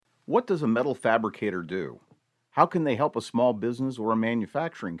What does a metal fabricator do? How can they help a small business or a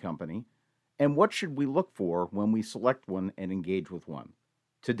manufacturing company? And what should we look for when we select one and engage with one?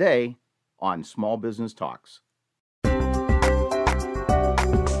 Today on Small Business Talks.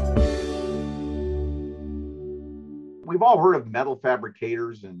 We've all heard of metal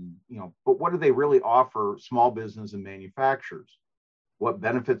fabricators but what do they really offer small business and manufacturers? What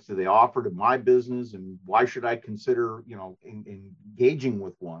benefits do they offer to my business, and why should I consider, engaging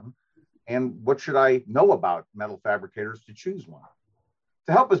with one? And what should I know about metal fabricators to choose one?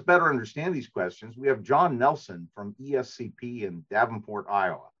 To help us better understand these questions, we have John Nelson from ESCP in Davenport,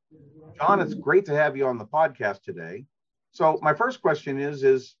 Iowa. John, it's great to have you on the podcast today. So my first question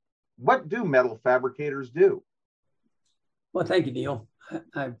is what do metal fabricators do? Well, thank you, Neil.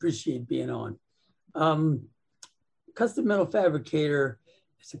 I appreciate being on. Custom metal fabricator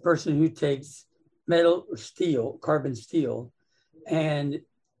is a person who takes metal or steel, carbon steel, and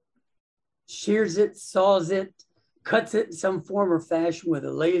shears it, saws it, cuts it in some form or fashion with a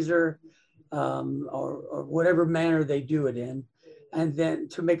laser or whatever manner they do it in, and then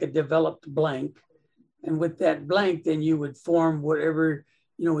to make a developed blank. And with that blank, then you would form whatever,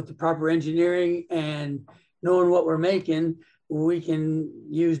 with the proper engineering and knowing what we're making, we can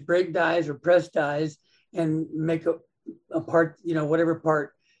use brake dies or press dies and make a part, whatever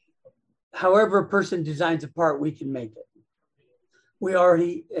part, however a person designs a part, we can make it. We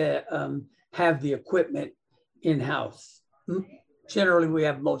already have the equipment in-house. Generally, we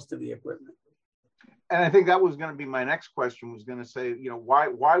have most of the equipment. And I think that was going to be my next question, was going to say,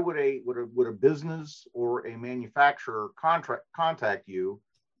 why would a business or a manufacturer contact you,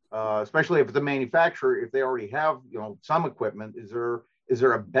 especially if it's a manufacturer, if they already have, some equipment? Is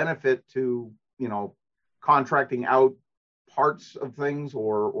there a benefit to, contracting out parts of things,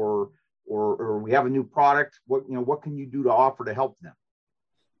 or we have a new product? What can you do to offer to help them?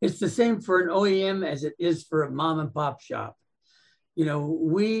 It's the same for an OEM as it is for a mom and pop shop.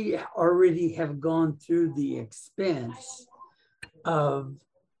 We already have gone through the expense of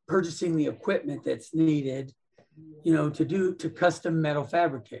purchasing the equipment that's needed, to custom metal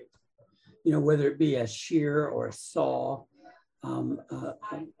fabricate, whether it be a shear or a saw, a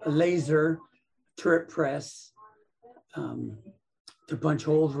laser, turret press to punch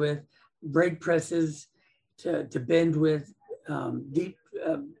holes with, brake presses to bend with, deep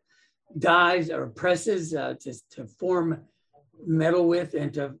dies or presses to form metal with,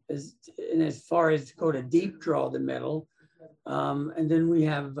 and as far as go to deep draw the metal. And then we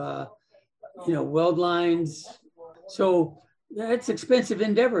have, weld lines. So it's expensive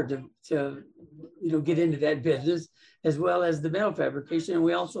endeavor to get into that business, as well as the metal fabrication. And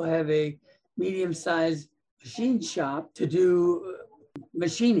we also have a medium-sized machine shop to do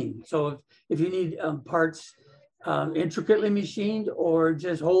machining. So if you need parts intricately machined or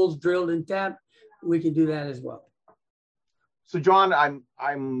just holes drilled and tapped, we can do that as well. So John,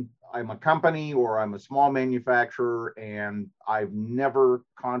 I'm a company, or I'm a small manufacturer, and I've never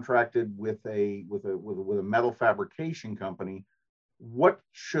contracted with a metal fabrication company. What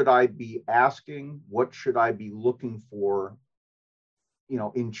should I be asking? What should I be looking for,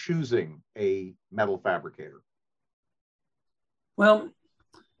 in choosing a metal fabricator? Well,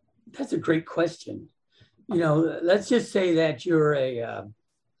 that's a great question. Let's just say that you're an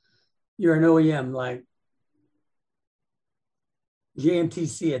OEM like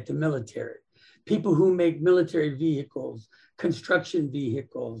JMTC at the military, people who make military vehicles, construction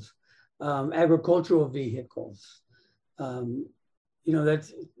vehicles, agricultural vehicles.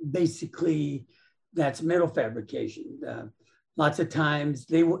 That's basically, that's metal fabrication. Lots of times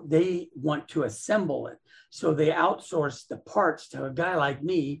they want to assemble it. So they outsource the parts to a guy like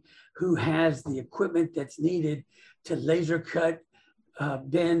me who has the equipment that's needed to laser cut,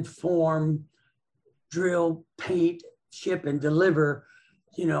 bend, form, drill, paint, ship, and deliver,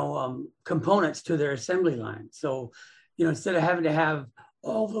 components to their assembly line. So, instead of having to have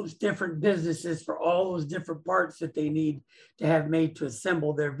all those different businesses for all those different parts that they need to have made to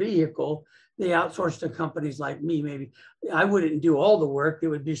assemble their vehicle, they outsource to companies like me. Maybe I wouldn't do all the work. It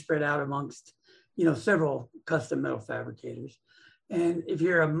would be spread out amongst, several custom metal fabricators. And if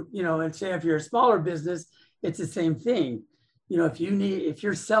you're if you're a smaller business, it's the same thing. If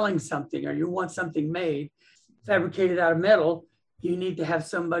you're selling something or you want something made, fabricated out of metal, you need to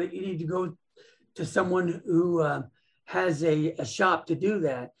go to someone who has a shop to do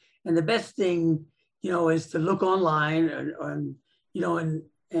that. And the best thing, is to look online and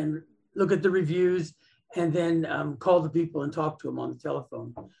look at the reviews, and then call the people and talk to them on the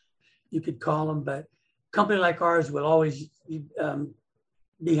telephone. You could call them, but a company like ours will always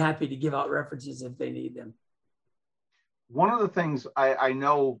be happy to give out references if they need them. One of the things I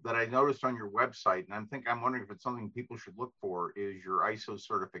know that I noticed on your website, and I'm wondering if it's something people should look for, is your ISO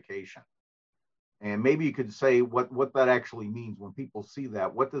certification. And maybe you could say what that actually means when people see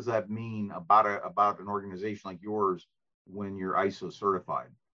that. What does that mean about an organization like yours when you're ISO certified?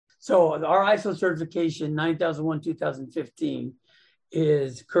 So our ISO certification 9001-2015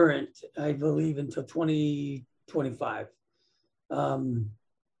 is current, I believe, until 2025.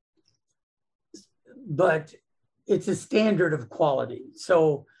 But it's a standard of quality.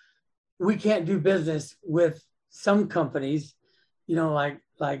 So we can't do business with some companies,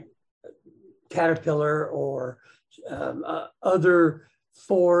 like Caterpillar or other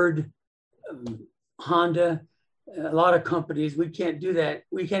Ford, Honda, a lot of companies. We can't do that.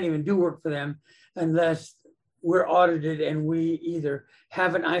 We can't even do work for them unless we're audited and we either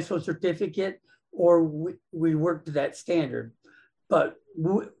have an ISO certificate or we work to that standard. But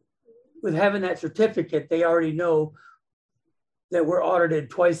with having that certificate, they already know that we're audited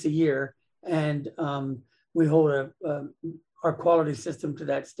twice a year, and we hold our quality system to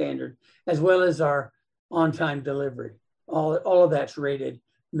that standard, as well as our on-time delivery. All of that's rated,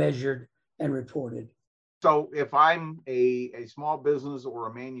 measured, and reported. So if I'm a small business or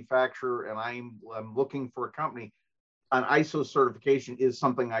a manufacturer and I'm looking for a company, an ISO certification is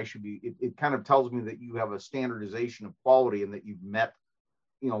something I should be, it kind of tells me that you have a standardization of quality and that you've met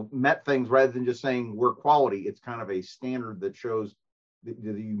things rather than just saying we're quality. It's kind of a standard that shows that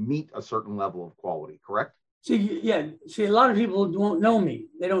you meet a certain level of quality, correct? See, a lot of people don't know me.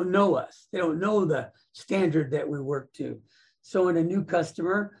 They don't know us. They don't know the standard that we work to. So in a new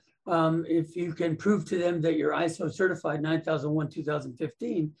customer, if you can prove to them that you're ISO certified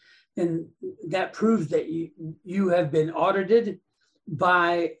 9001-2015, then that proves that you have been audited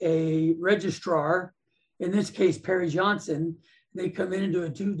by a registrar, in this case, Perry Johnson. They come in and do a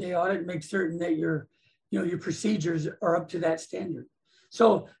 2-day audit and make certain that your procedures are up to that standard.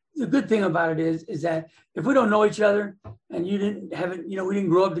 So the good thing about it is that if we don't know each other and we didn't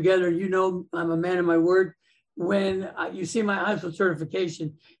grow up together, I'm a man of my word. When you see my ISO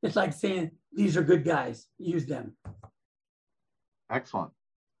certification, it's like saying, these are good guys, use them. Excellent.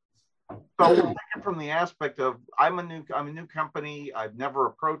 So from the aspect of I'm a new company, I've never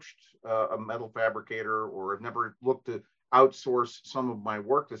approached a metal fabricator, or I've never looked to outsource some of my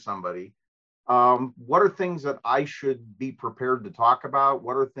work to somebody. What are things that I should be prepared to talk about?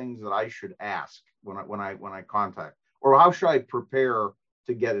 What are things that I should ask when I contact, or how should I prepare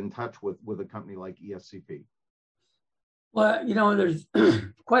to get in touch with a company like ESCP? Well, there's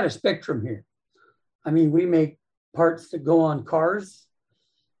quite a spectrum here. I mean, we make parts that go on cars,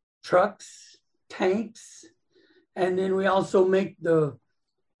 trucks, tanks, and then we also make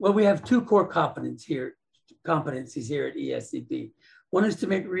we have 2 core competencies here at ESCP. One is to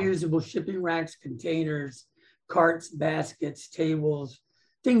make reusable shipping racks, containers, carts, baskets, tables,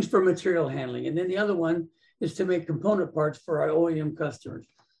 things for material handling. And then the other one is to make component parts for our OEM customers.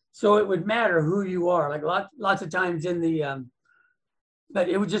 So it would matter who you are, like lots of times but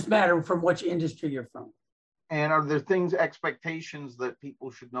it would just matter from which industry you're from. And are there expectations that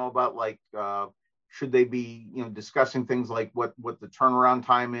people should know about, like should they be discussing things like what the turnaround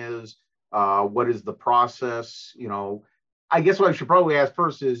time is, what is the process? I guess what I should probably ask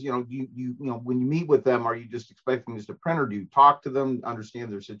first is, you when you meet with them, are you just expecting just a print, or do you talk to them,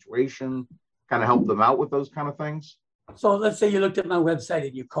 understand their situation, kind of help them out with those kind of things? So let's say you looked at my website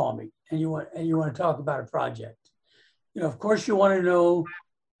and you call me and you want to talk about a project. Of course you want to know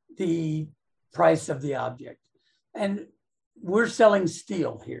the price of the object, and we're selling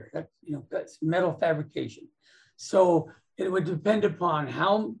steel here. That's metal fabrication. So it would depend upon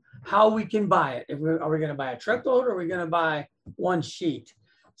how we can buy it. Are we going to buy a truckload, or are we going to buy one sheet?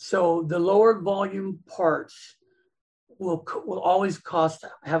 So the lower volume parts will always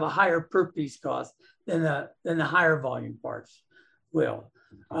have a higher per piece cost than the higher volume parts will.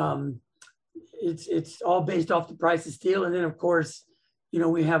 It's all based off the price of steel, and then of course,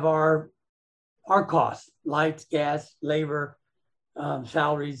 we have our costs: lights, gas, labor,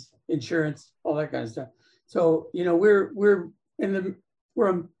 salaries, insurance, all that kind of stuff. So we're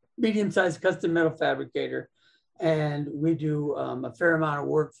a medium-sized custom metal fabricator, and we do a fair amount of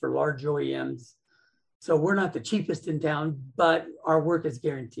work for large OEMs. So we're not the cheapest in town, but our work is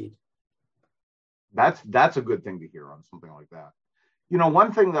guaranteed. That's a good thing to hear on something like that.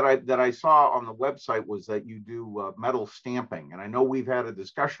 One thing that I saw on the website was that you do metal stamping, and I know we've had a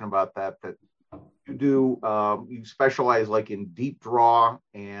discussion about that you specialize like in deep draw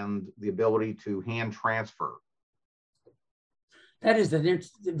and the ability to hand transfer. That is a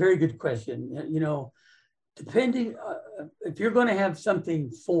very good question. Depending if you're going to have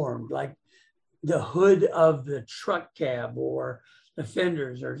something formed, like the hood of the truck cab or the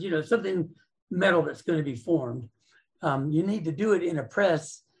fenders, or something metal that's going to be formed, you need to do it in a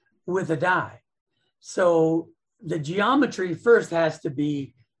press with a die. So the geometry first has to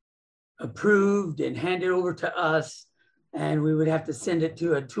be approved and handed over to us, and we would have to send it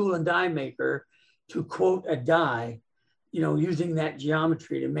to a tool and die maker to quote a die, using that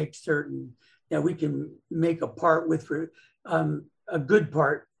geometry to make certain that we can make a part with a good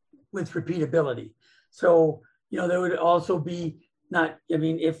part with repeatability. So, there would also be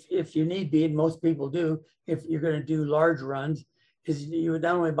if you need be, and most people do, if you're going to do large runs, is you would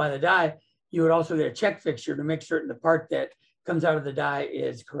not only buy the die, you would also get a check fixture to make certain the part that comes out of the die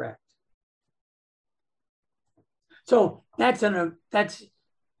is correct. So that's in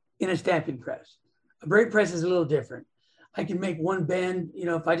a stamping press. A brake press is a little different. I can make one bend,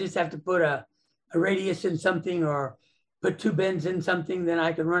 if I just have to put a radius in something or put two bends in something, then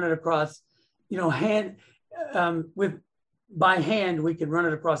I can run it across, by hand, we can run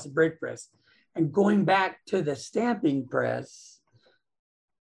it across the brake press. And going back to the stamping press,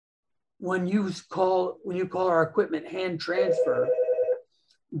 when you call our equipment hand transfer,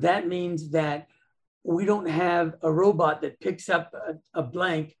 that means that we don't have a robot that picks up a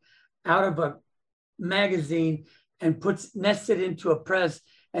blank out of a magazine and nests it into a press,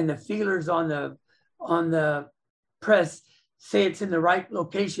 and the feelers on the press say it's in the right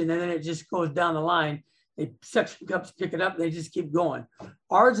location, and then it just goes down the line. They suction cups pick it up, and they just keep going.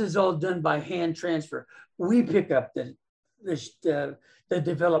 Ours is all done by hand transfer. We pick up the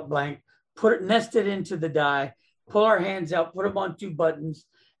developed blank, nest it into the die, pull our hands out, put them on two buttons,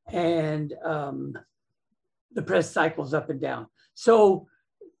 and the press cycles up and down. So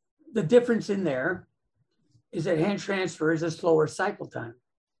the difference in there is that hand transfer is a slower cycle time,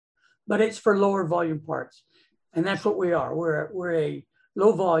 but it's for lower volume parts. And that's what we are. We're a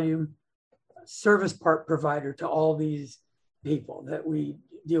low volume service part provider to all these people that we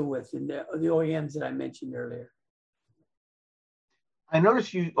deal with in the OEMs that I mentioned earlier. I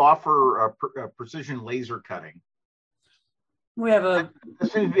noticed you offer precision laser cutting. We have That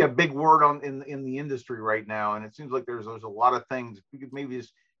seems to be a big word in the industry right now, and it seems like there's a lot of things. If you could maybe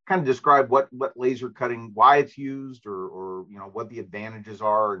just kind of describe what laser cutting, why it's used, or what the advantages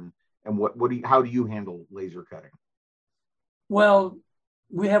are, and how do you handle laser cutting? Well,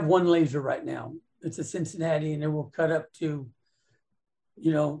 we have one laser right now. It's a Cincinnati, and it will cut up to,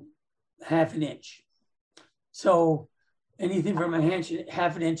 half an inch. So anything from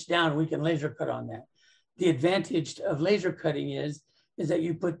half an inch down, we can laser cut on that. The advantage of laser cutting is that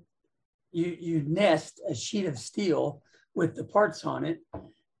you nest a sheet of steel with the parts on it,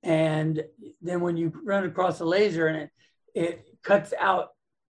 and then when you run across a laser and it cuts out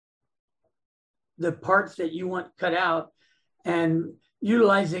the parts that you want cut out, and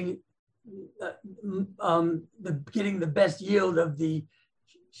utilizing getting the best yield of the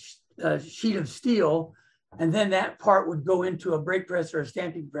sheet of steel, and then that part would go into a brake press or a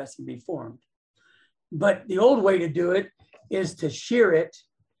stamping press and be formed. But the old way to do it is to shear it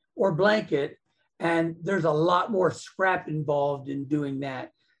or blank it, and there's a lot more scrap involved in doing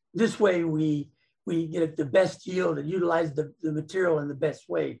that. This way we get the best yield and utilize the material in the best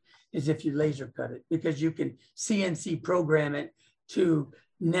way is if you laser cut it, because you can CNC program it to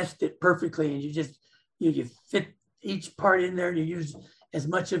nest it perfectly, and you fit each part in there, and you use as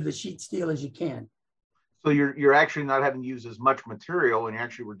much of the sheet steel as you can. So you're actually not having to use as much material, and you're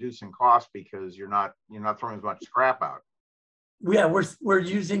actually reducing costs because you're not throwing as much scrap out. Yeah, we're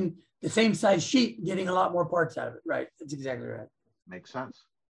using the same size sheet, getting a lot more parts out of it. Right, that's exactly right. Makes sense.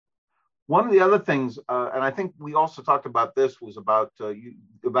 One of the other things, and I think we also talked about this, was about you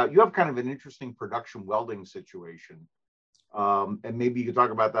have kind of an interesting production welding situation, and maybe you could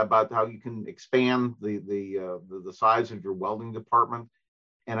talk about that, about how you can expand the size of your welding department.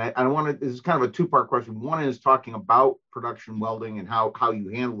 And I want to, this is kind of a two-part question. One is talking about production welding and how you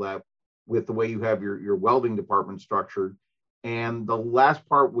handle that with the way you have your welding department structured. And the last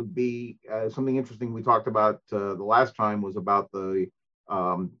part would be something interesting we talked about the last time, was about the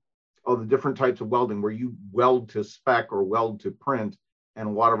different types of welding, where you weld to spec or weld to print, and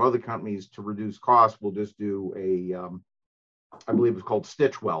a lot of other companies, to reduce costs, will just do I believe it's called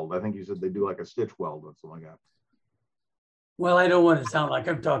stitch weld. I think you said they do like a stitch weld or something like that. Well, I don't want to sound like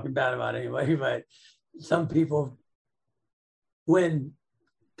I'm talking bad about anybody, but some people, when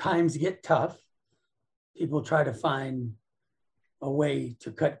times get tough, people try to find a way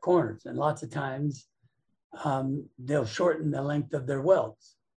to cut corners. And lots of times they'll shorten the length of their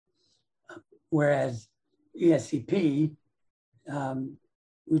welds. Whereas ESCP,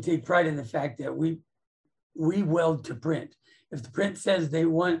 we take pride in the fact that we weld to print. If the print says they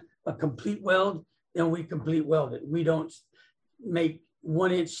want a complete weld, then we complete weld it. We don't make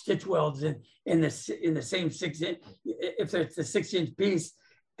 1-inch stitch welds in the same 6-inch. If it's a 6-inch piece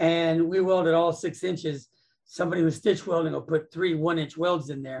and we welded all 6 inches, somebody who's stitch welding will put 3 1-inch welds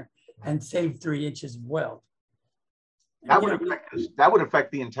in there and save 3 inches of weld. That would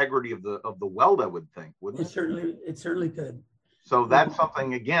affect the integrity of the weld, I would think, wouldn't it? It certainly could. So that's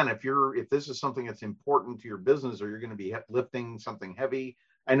something, again, if this is something that's important to your business, or you're going to be lifting something heavy.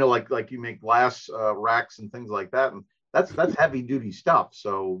 I know like you make glass racks and things like that, and that's heavy duty stuff.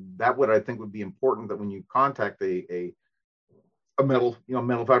 So that I think would be important, that when you contact a metal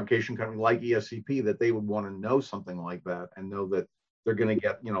fabrication company like ESCP, that they would want to know something like that and know that they're going to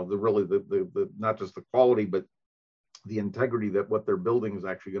get, the not just the quality, but the integrity, that what they're building is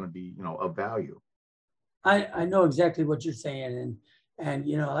actually going to be, of value. I know exactly what you're saying. And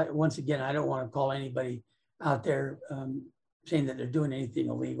once again, I don't want to call anybody out there saying that they're doing anything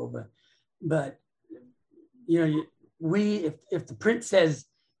illegal, but if the print says,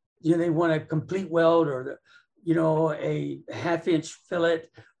 they want a complete weld, or a 1/2-inch fillet,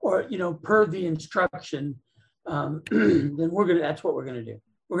 or, per the instruction, then that's what we're going to do.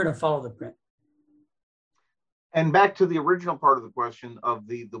 We're going to follow the print. And back to the original part of the question of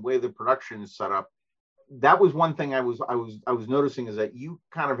the way the production is set up, that was one thing I was noticing, is that you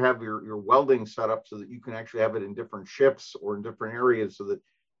kind of have your welding set up so that you can actually have it in different shifts or in different areas, so that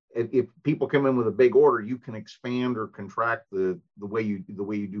if people come in with a big order, you can expand or contract the way you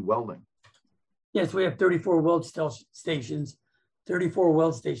do welding. Yes, we have 34 weld stations, 34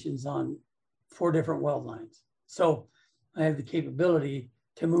 weld stations on 4 different weld lines. So I have the capability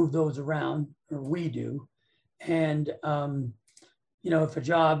to move those around, or we do. And, if a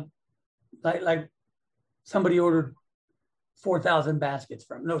job, like somebody ordered 6,000 baskets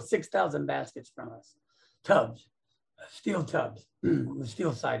from us, tubs, steel tubs,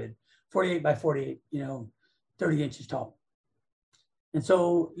 steel sided, 48 by 48, 30 inches tall. And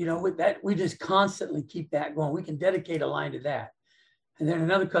so, with that, we just constantly keep that going. We can dedicate a line to that. And then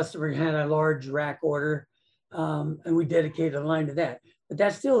another customer had a large rack order, and we dedicated a line to that. But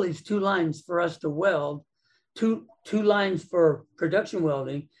that still leaves 2 lines for us to weld, two lines for production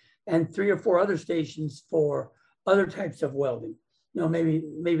welding, and 3 or 4 other stations for other types of welding.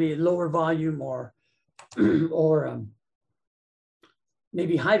 Maybe lower volume, or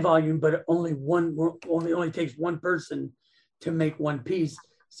maybe high volume, but only takes 1 person to make 1 piece.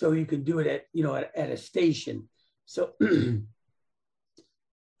 So you can do it at a station. So we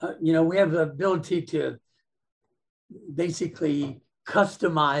have the ability to basically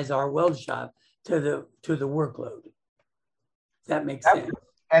customize our weld shop to the workload. That makes sense.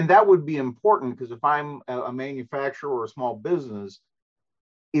 And that would be important, because if I'm a manufacturer or a small business,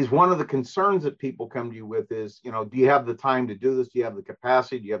 is one of the concerns that people come to you with is, do you have the time to do this? Do you have the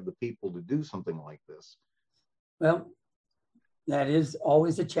capacity? Do you have the people to do something like this? Well, that is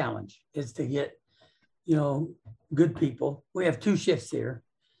always a challenge, is to get, good people. We have 2 shifts here.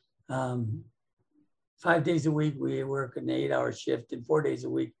 5 days a week, we work an 8-hour shift, and 4 days a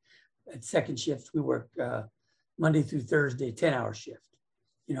week at second shift, we work Monday through Thursday, 10-hour shift.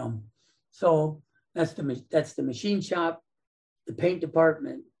 So that's the machine shop, the paint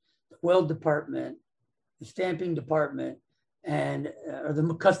department, the weld department, the stamping department, and or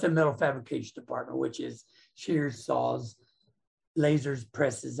the custom metal fabrication department, which is shears, saws, lasers,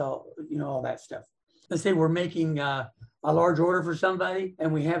 presses, all that stuff. Let's say we're making a large order for somebody,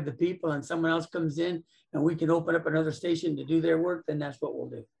 and we have the people, and someone else comes in, and we can open up another station to do their work. Then that's what we'll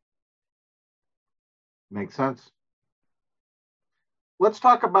do. Makes sense. Let's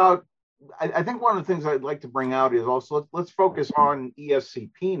talk about, I think one of the things I'd like to bring out is also, let's focus on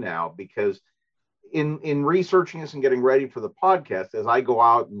ESCP now, because in researching this and getting ready for the podcast, as I go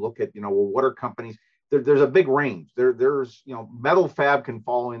out and look at, what are companies, there's a big range. There's metal fab can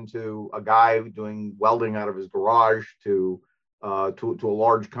fall into a guy doing welding out of his garage to a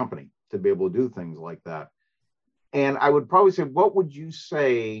large company to be able to do things like that. And I would probably say, what would you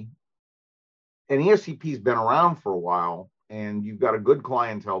say, and ESCP's been around for a while, and you've got a good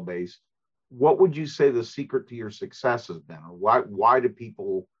clientele base, what would you say the secret to your success has been? Or why do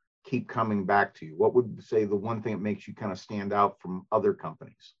people keep coming back to you? What would you say the one thing that makes you kind of stand out from other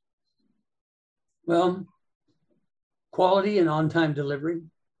companies? Well, quality and on-time delivery.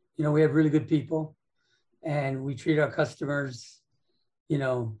 We have really good people, and we treat our customers,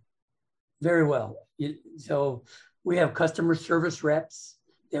 very well. So we have customer service reps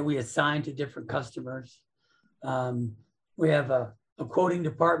that we assign to different customers. We have a quoting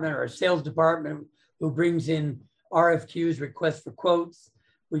department or a sales department who brings in RFQs, requests for quotes.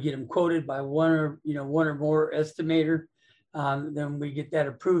 We get them quoted by one or more estimator. Then we get that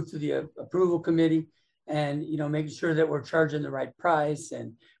approved through the approval committee, and making sure that we're charging the right price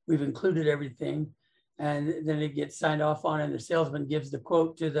and we've included everything. And then it gets signed off on, and the salesman gives the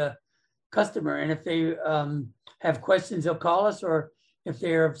quote to the customer. And if they have questions, they'll call us, or if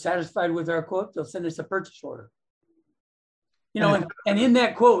they're satisfied with our quote, they'll send us a purchase order. And in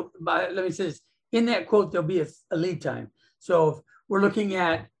that quote, let me say this, in that quote, there'll be a lead time. So if we're looking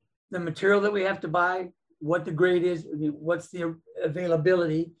at the material that we have to buy, what the grade is, what's the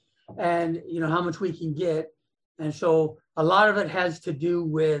availability, and how much we can get. And so a lot of it has to do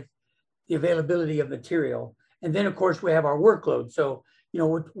with the availability of material. And then of course we have our workload. So,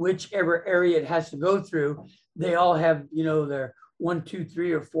 whichever area it has to go through, they all have, their 1, 2,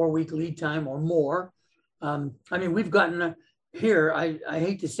 3, or 4 week lead time or more. We've gotten here, I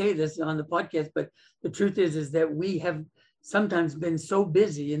hate to say this on the podcast, but the truth is that we have sometimes been so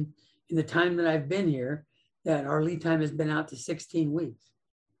busy in the time that I've been here that our lead time has been out to 16 weeks.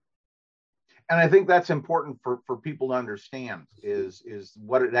 And I think that's important for people to understand is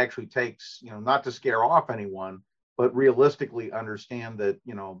what it actually takes, not to scare off anyone, but realistically understand that,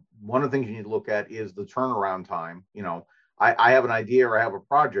 one of the things you need to look at is the turnaround time. I have an idea or I have a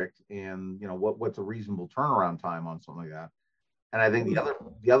project, and, what's a reasonable turnaround time on something like that. And I think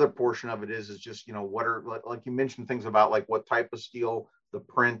the other portion of it is just, what are, like you mentioned, things about like what type of steel, the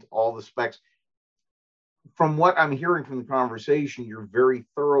print, all the specs. From what I'm hearing from the conversation, you're very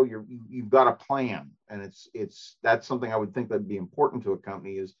thorough. You've got a plan, and that's something I would think that'd be important to a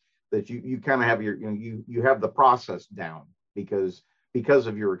company, is that you kind of have you have the process down because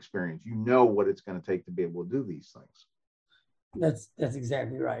of your experience. What it's going to take to be able to do these things. That's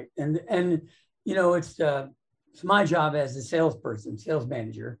exactly right. And it's my job as a salesperson, sales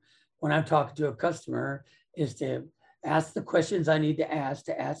manager, when I'm talking to a customer, is to ask the questions I need to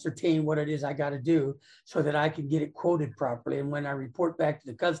ascertain what it is I got to do so that I can get it quoted properly. And when I report back to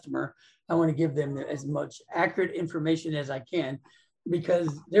the customer, I want to give them as much accurate information as I can, because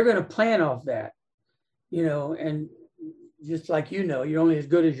they're going to plan off that, and just like, you're only as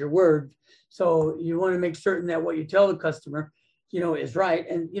good as your word. So you want to make certain that what you tell the customer, is right.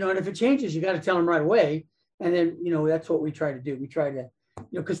 And, and if it changes, you got to tell them right away. And then, that's what we try to do. We try to,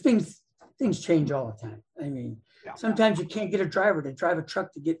 because things change all the time. Sometimes you can't get a driver to drive a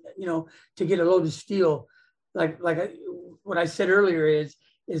truck to get a load of steel. What I said earlier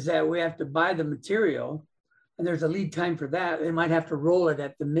is that we have to buy the material, and there's a lead time for that. They might have to roll it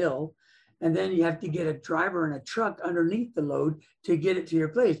at the mill, and then you have to get a driver and a truck underneath the load to get it to your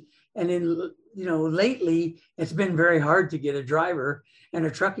place. And then, lately it's been very hard to get a driver and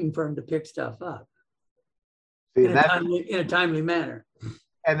a trucking firm to pick stuff up in a timely manner.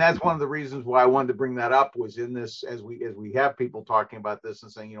 And that's one of the reasons why I wanted to bring that up, was in this, as we have people talking about this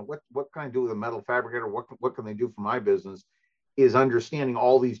and saying, what can I do with a metal fabricator? What can they do for my business? Is understanding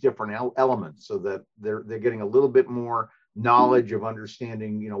all these different elements, so that they're getting a little bit more knowledge of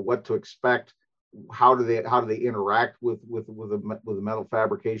understanding, what to expect. How do they interact with a metal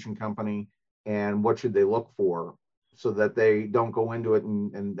fabrication company, and what should they look for, so that they don't go into it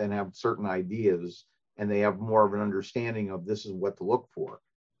and then have certain ideas, and they have more of an understanding of this is what to look for.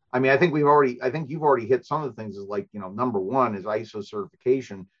 I think you've already hit some of the things, is like, number one is ISO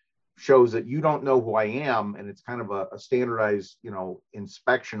certification shows that you don't know who I am. And it's kind of a standardized,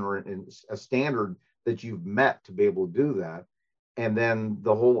 inspection, or a standard that you've met to be able to do that. And then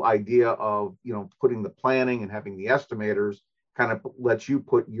the whole idea of, putting the planning and having the estimators kind of lets you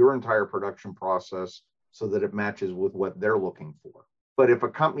put your entire production process so that it matches with what they're looking for. But if a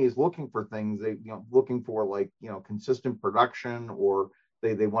company is looking for things, looking for consistent production, or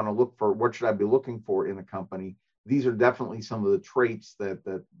they want to look for, what should I be looking for in a company? These are definitely some of the traits that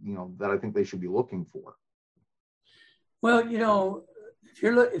I think they should be looking for. Well,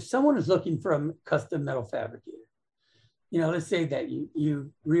 if someone is looking for a custom metal fabricator, let's say that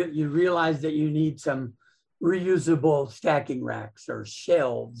you realize that you need some reusable stacking racks or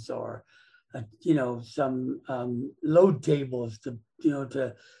shelves, or some load tables to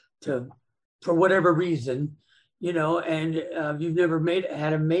for whatever reason, and you've never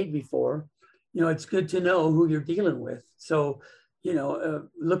had them made before. It's good to know who you're dealing with. So,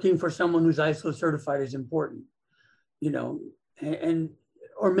 looking for someone who's ISO certified is important, and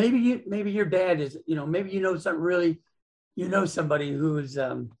or maybe your dad is, maybe somebody who's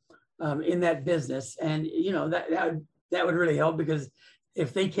in that business, and that would really help, because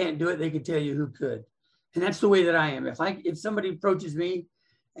if they can't do it, they could tell you who could. And that's the way that I am. If somebody approaches me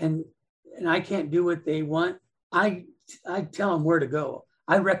and I can't do what they want, I tell them where to go.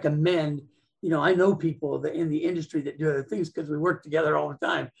 I recommend, I know people in the industry that do other things, because we work together all the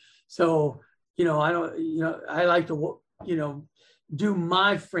time. So, I don't, I like to you know, do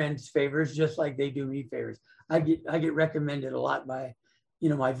my friends favors just like they do me favors. I get recommended a lot by, you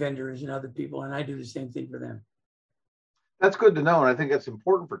know, my vendors and other people, and I do the same thing for them. That's good to know. And I think that's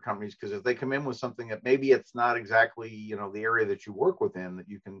important for companies, because if they come in with something that maybe it's not exactly, you know, the area that you work within, that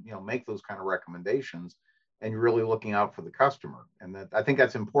you can, you know, make those kind of recommendations, and you're really looking out for the customer. And that, I think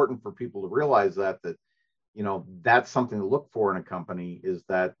that's important for people to realize that, you know, that's something to look for in a company, is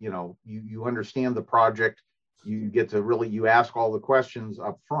that, you know, you understand the project, you get to really, you ask all the questions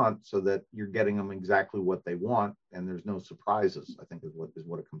up front so that you're getting them exactly what they want, and there's no surprises, I think is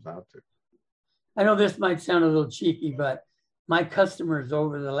what it comes out to. I know this might sound a little cheeky, but my customers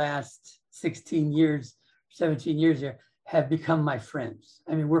over the last 16 years, 17 years here have become my friends.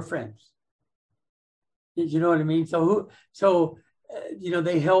 I mean, we're friends. You know what I mean? So you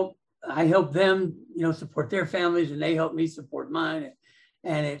know, I help them, you know, support their families, and they help me support mine.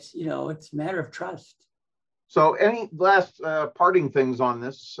 And it's, you know, it's a matter of trust. So any last parting things on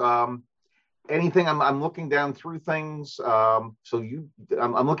this? Anything? I'm looking down through things. So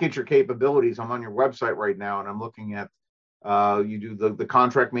I'm looking at your capabilities. I'm on your website right now, and I'm looking at you do the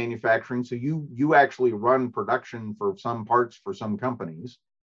contract manufacturing. So you actually run production for some parts for some companies.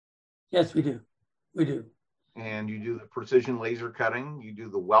 Yes, we do. We do. And you do the precision laser cutting. You do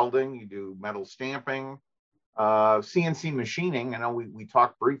the welding. You do metal stamping. CNC machining. I know we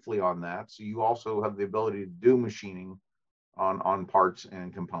talked briefly on that. So you also have the ability to do machining on parts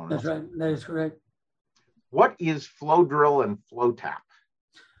and components. That's right. That is correct. What is flow drill and flow tap?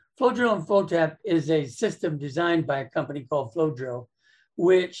 Flow drill and flow tap is a system designed by a company called Flow Drill,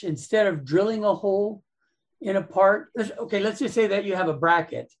 which instead of drilling a hole in a part, let's just say that you have a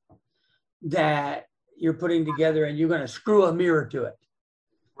bracket that you're putting together and you're going to screw a mirror to it.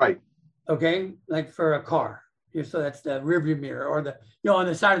 Right. Okay, like for a car. So that's the rear view mirror, or the, you know, on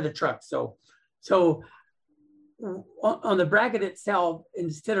the side of the truck. So on the bracket itself,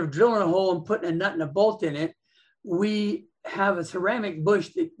 instead of drilling a hole and putting a nut and a bolt in it, we have a ceramic bush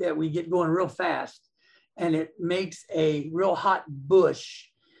that we get going real fast, and it makes a real hot bush.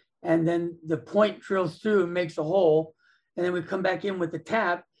 And then the point drills through and makes a hole. And then we come back in with the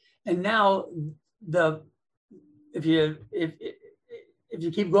tap. And now if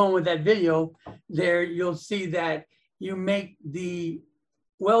you keep going with that video there, you'll see that you make the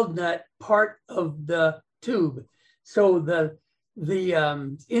weld nut part of the tube. So the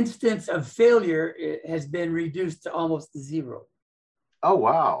instance of failure has been reduced to almost zero. Oh,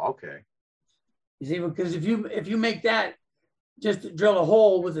 wow. Okay. You see, because if you make that, just to drill a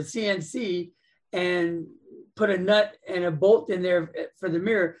hole with a CNC and put a nut and a bolt in there for the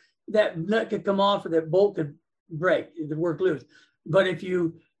mirror, that nut could come off or that bolt could break, it would work loose. But if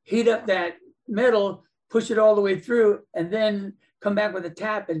you heat up that metal, push it all the way through, and then come back with a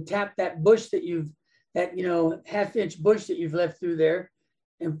tap and tap that bush that that, you know, half-inch bush that you've left through there,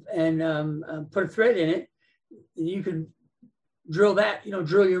 and put a thread in it, and you can drill that, you know,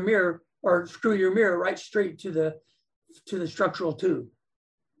 drill your mirror or screw your mirror right straight to the structural tube.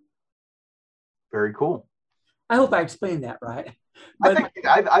 Very cool. I hope I explained that right. But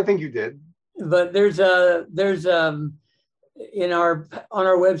I think you did. But there's on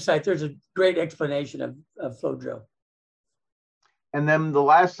our website, there's a great explanation of flow drill. And then the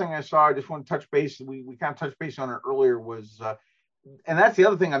last thing I saw, I just want to touch base, we kind of touched base on it earlier, was, and that's the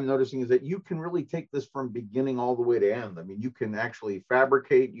other thing I'm noticing, is that you can really take this from beginning all the way to end. I mean, you can actually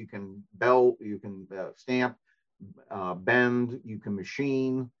fabricate, you can belt, you can stamp, bend, you can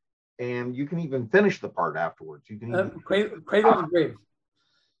machine, and you can even finish the part afterwards. You can even cradle to grave.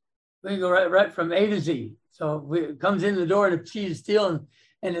 We go right from A to Z. So it comes in the door in a sheet of steel,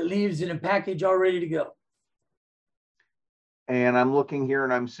 and it leaves in a package all ready to go. And I'm looking here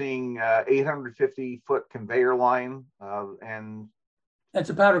and I'm seeing 850-foot conveyor line, and that's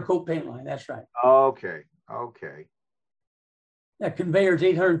a powder coat paint line. That's right. Okay. Okay. That conveyor is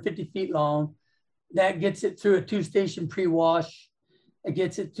 850 feet long. That gets it through a 2-station pre-wash. It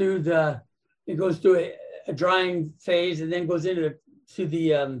gets it through it goes through a drying phase, and then goes into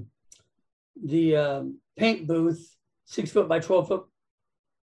the paint booth, 6 foot by 12 foot.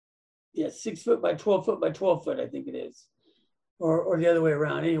 Yeah, 6 foot by 12 foot by 12 foot, I think it is. Or the other way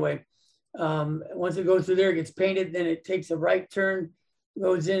around. Anyway, once it goes through there, it gets painted, then it takes a right turn,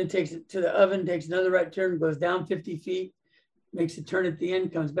 goes in, takes it to the oven, takes another right turn, goes down 50 feet, makes a turn at the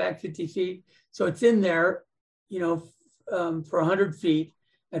end, comes back 50 feet. So it's in there, you know, for 100 feet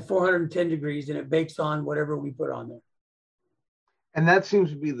at 410 degrees, and it bakes on whatever we put on there. And that seems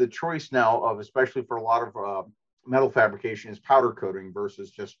to be the choice now of, especially for a lot of metal fabrication, is powder coating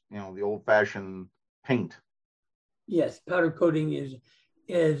versus just, you know, the old fashioned paint. Yes, powder coating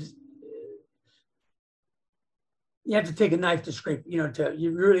is you have to take a knife to scrape,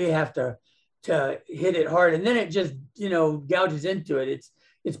 you really have to hit it hard, and then it just, gouges into it.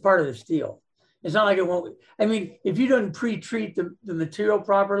 It's part of the steel. It's not like it won't. I mean, if you don't pre-treat the material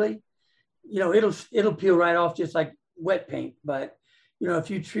properly, it'll peel right off just like wet paint. But if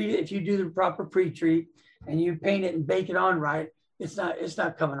you treat it, if you do the proper pre-treat and you paint it and bake it on right, it's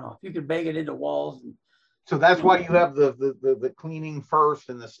not coming off. You can bake it into walls. So that's why you have the cleaning first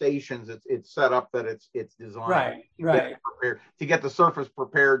and the stations. It's set up that it's designed right to get the surface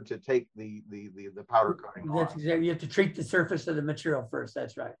prepared to take the powder coating on. That's exactly. You have to treat the surface of the material first.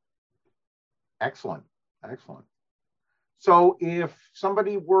 That's right. Excellent. So if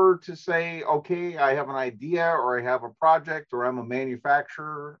somebody were to say, okay, I have an idea, or I have a project, or I'm a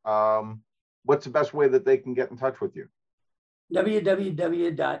manufacturer, what's the best way that they can get in touch with you?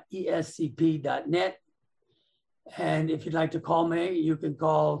 www.escp.net. And if you'd like to call me, you can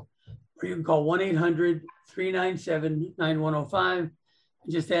call 1-800-397-9105 and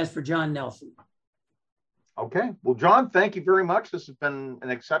just ask for John Nelson. Okay. Well, John, thank you very much. This has been an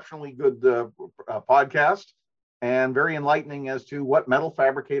exceptionally good podcast and very enlightening as to what metal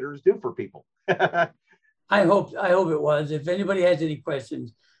fabricators do for people. I hope it was. If anybody has any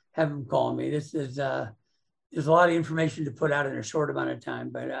questions, have them call me. This is there's a lot of information to put out in a short amount of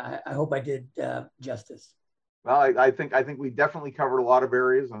time, but I hope I did justice. Well, I think we definitely covered a lot of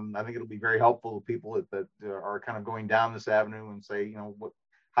areas, and I think it'll be very helpful to people that are kind of going down this avenue and say,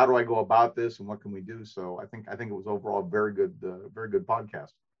 how do I go about this, and what can we do? So I think it was overall a very good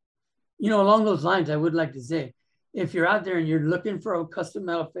podcast. Along those lines, I would like to say, if you're out there and you're looking for a custom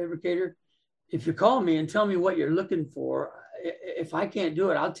metal fabricator, if you call me and tell me what you're looking for, if I can't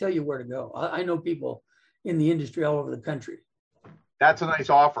do it, I'll tell you where to go. I know people in the industry all over the country. That's a nice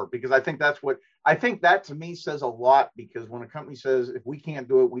offer, because I think that to me says a lot, because when a company says, if we can't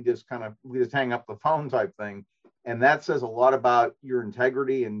do it, we just hang up the phone type thing. And that says a lot about your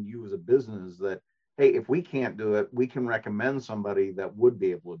integrity and you as a business, that, hey, if we can't do it, we can recommend somebody that would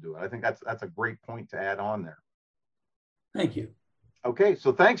be able to do it. I think that's a great point to add on there. Thank you. Okay.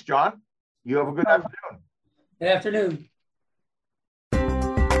 So thanks, John. You have a good afternoon. Good afternoon.